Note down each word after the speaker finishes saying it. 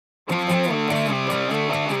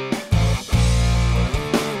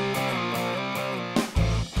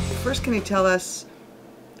first, can you tell us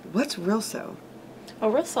what's RILSO? Well,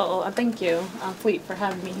 RILSO, thank you, Fleet, for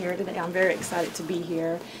having me here today. I'm very excited to be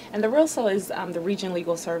here. And the RILSO is the Region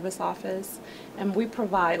Legal Service Office, and we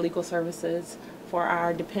provide legal services for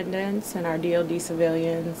our dependents and our DoD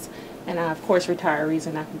civilians, and of course retirees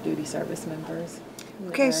and active duty service members.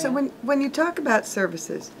 Okay, so when you talk about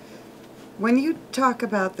services, when you talk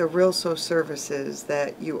about the RILSO services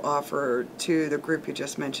that you offer to the group you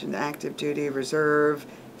just mentioned, active duty, reserve,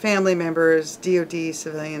 family members, DoD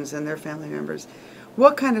civilians and their family members,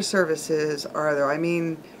 what kind of services are there? I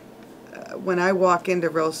mean, when I walk into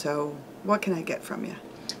RILSO, what can I get from you?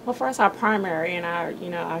 Well, for us, our primary and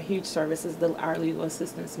our huge service is our legal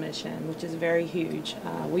assistance mission, which is very huge.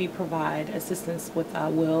 We provide assistance with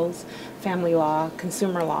wills, family law,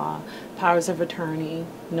 consumer law, powers of attorney,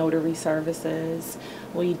 notary services.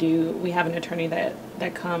 We have an attorney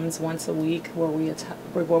that comes once a week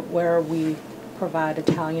where we provide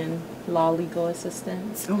Italian law legal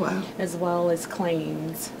assistance. Oh, wow. As well as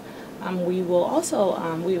claims. We will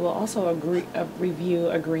also review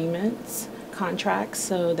agreements, contracts,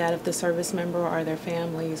 so that if the service member or their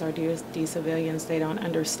families or DoD civilians, they don't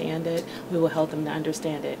understand it, we will help them to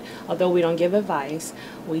understand it. Although we don't give advice,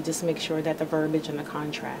 we just make sure that the verbiage in the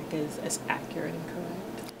contract is accurate and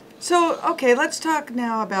correct. So, okay, let's talk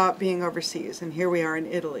now about being overseas, and here we are in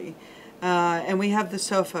Italy. And we have the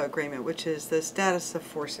SOFA agreement, which is the Status of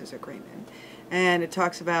Forces agreement. And it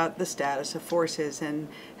talks about the status of forces and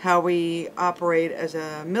how we operate as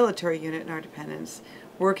a military unit in our dependents,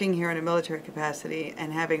 working here in a military capacity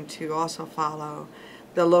and having to also follow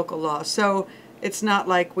the local law. So it's not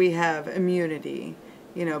like we have immunity,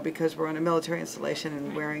 because we're on a military installation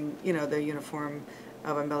and wearing, the uniform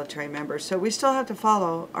of a military member. So we still have to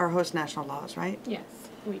follow our host national laws, right? Yes,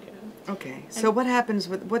 we do. Okay, so what happens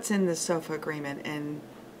with what's in the SOFA agreement and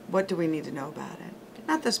what do we need to know about it?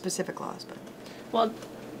 Not the specific laws, but... Well,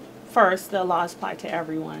 first, the laws apply to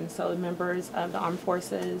everyone. So the members of the armed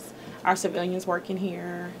forces, our civilians working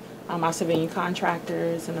here, our civilian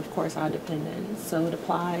contractors, and of course our dependents. So it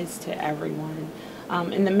applies to everyone.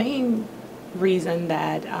 And the main reason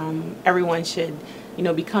that everyone should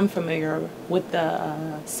become familiar with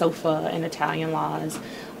the SOFA and Italian laws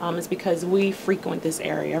is because we frequent this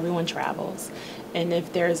area. Everyone travels. And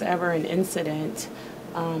if there's ever an incident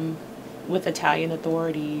with Italian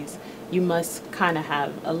authorities, you must kind of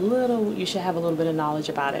have you should have a little bit of knowledge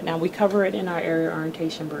about it. Now, we cover it in our area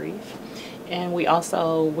orientation brief. And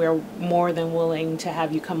we're more than willing to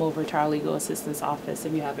have you come over to our legal assistance office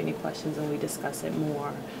if you have any questions and we discuss it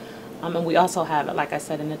more. And we also have, like I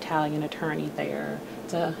said, an Italian attorney there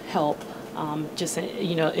to help,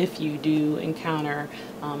 if you do encounter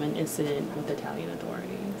an incident with Italian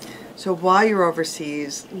authorities. So while you're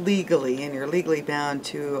overseas legally, and you're legally bound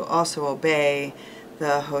to also obey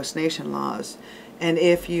the host nation laws, and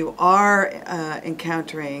if you are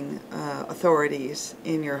encountering authorities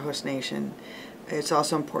in your host nation, it's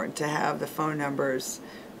also important to have the phone numbers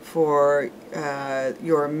for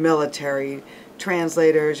your military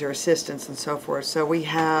translators, your assistants, and so forth. So we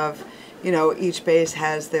have, each base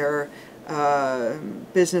has their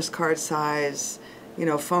business card size,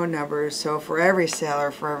 phone numbers. So for every sailor,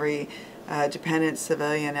 for every dependent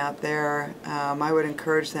civilian out there, I would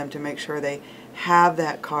encourage them to make sure they have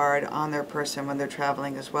that card on their person when they're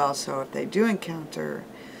traveling as well. So if they do encounter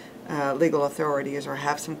legal authorities or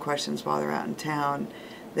have some questions while they're out in town,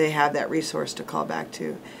 they have that resource to call back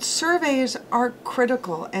to. Surveys are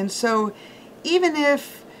critical, and so even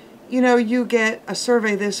if you get a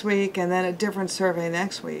survey this week and then a different survey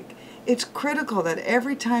next week, it's critical that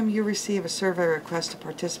every time you receive a survey request to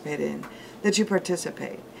participate in, that you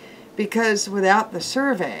participate. Because without the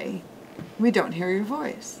survey, we don't hear your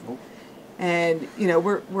voice. Nope. And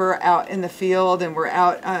we're out in the field and we're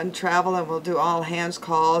out on travel and we'll do all hands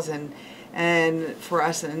calls, and for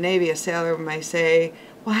us in the Navy, a sailor may say,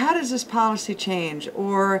 well, how does this policy change?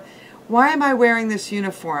 Or why am I wearing this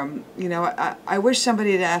uniform? I wish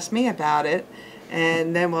somebody had asked me about it.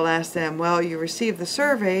 And then we'll ask them, well, you received the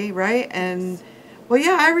survey, right? And, well,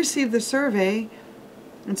 yeah, I received the survey.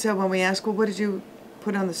 And so when we ask, well, what did you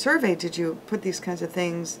put on the survey? Did you put these kinds of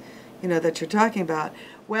things, that you're talking about?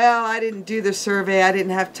 Well, I didn't do the survey. I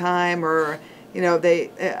didn't have time, or,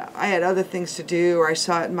 I had other things to do, or I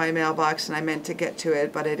saw it in my mailbox and I meant to get to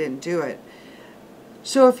it, but I didn't do it.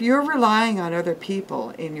 So if you're relying on other people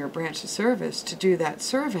in your branch of service to do that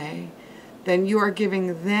survey, then you are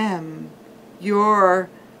giving them your,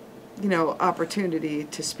 opportunity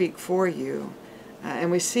to speak for you.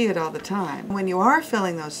 And we see it all the time. When you are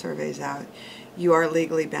filling those surveys out, you are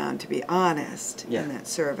legally bound to be honest in that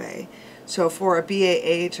survey. So for a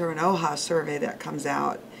BAH or an OHA survey that comes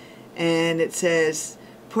out, and it says,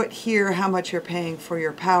 put here how much you're paying for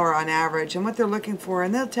your power on average and what they're looking for,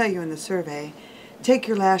 and they'll tell you in the survey, take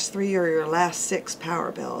your last 3 or your last 6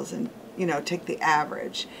 power bills and, you know, take the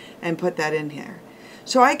average and put that in here.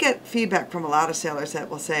 So I get feedback from a lot of sailors that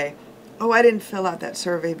will say, oh, I didn't fill out that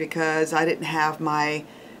survey because I didn't have my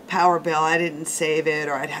power bill, I didn't save it,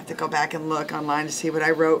 or I'd have to go back and look online to see what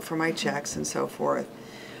I wrote for my checks and so forth.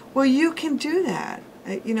 Well, you can do that.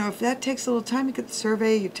 You know, if that takes a little time to get the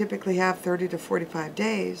survey, you typically have 30 to 45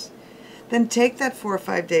 days. Then take that 4 or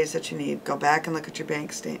 5 days that you need, go back and look at your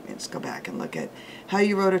bank statements, go back and look at how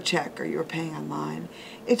you wrote a check or you were paying online.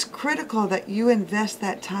 It's critical that you invest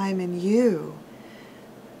that time in you,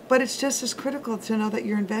 but it's just as critical to know that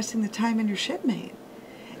you're investing the time in your shipmate.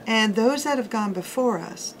 And those that have gone before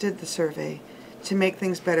us did the survey to make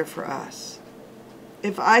things better for us.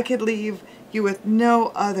 If I could leave you with no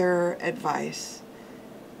other advice,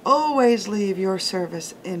 always leave your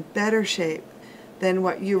service in better shape than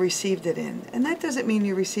what you received it in. And that doesn't mean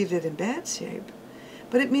you received it in bad shape,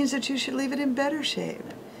 but it means that you should leave it in better shape,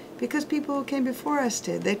 because people who came before us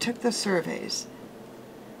did. They took the surveys.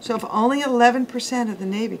 So if only 11% of the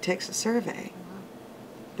Navy takes a survey,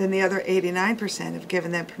 then the other 89% have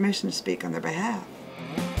given them permission to speak on their behalf.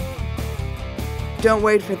 Don't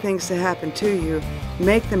wait for things to happen to you.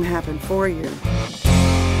 Make them happen for you.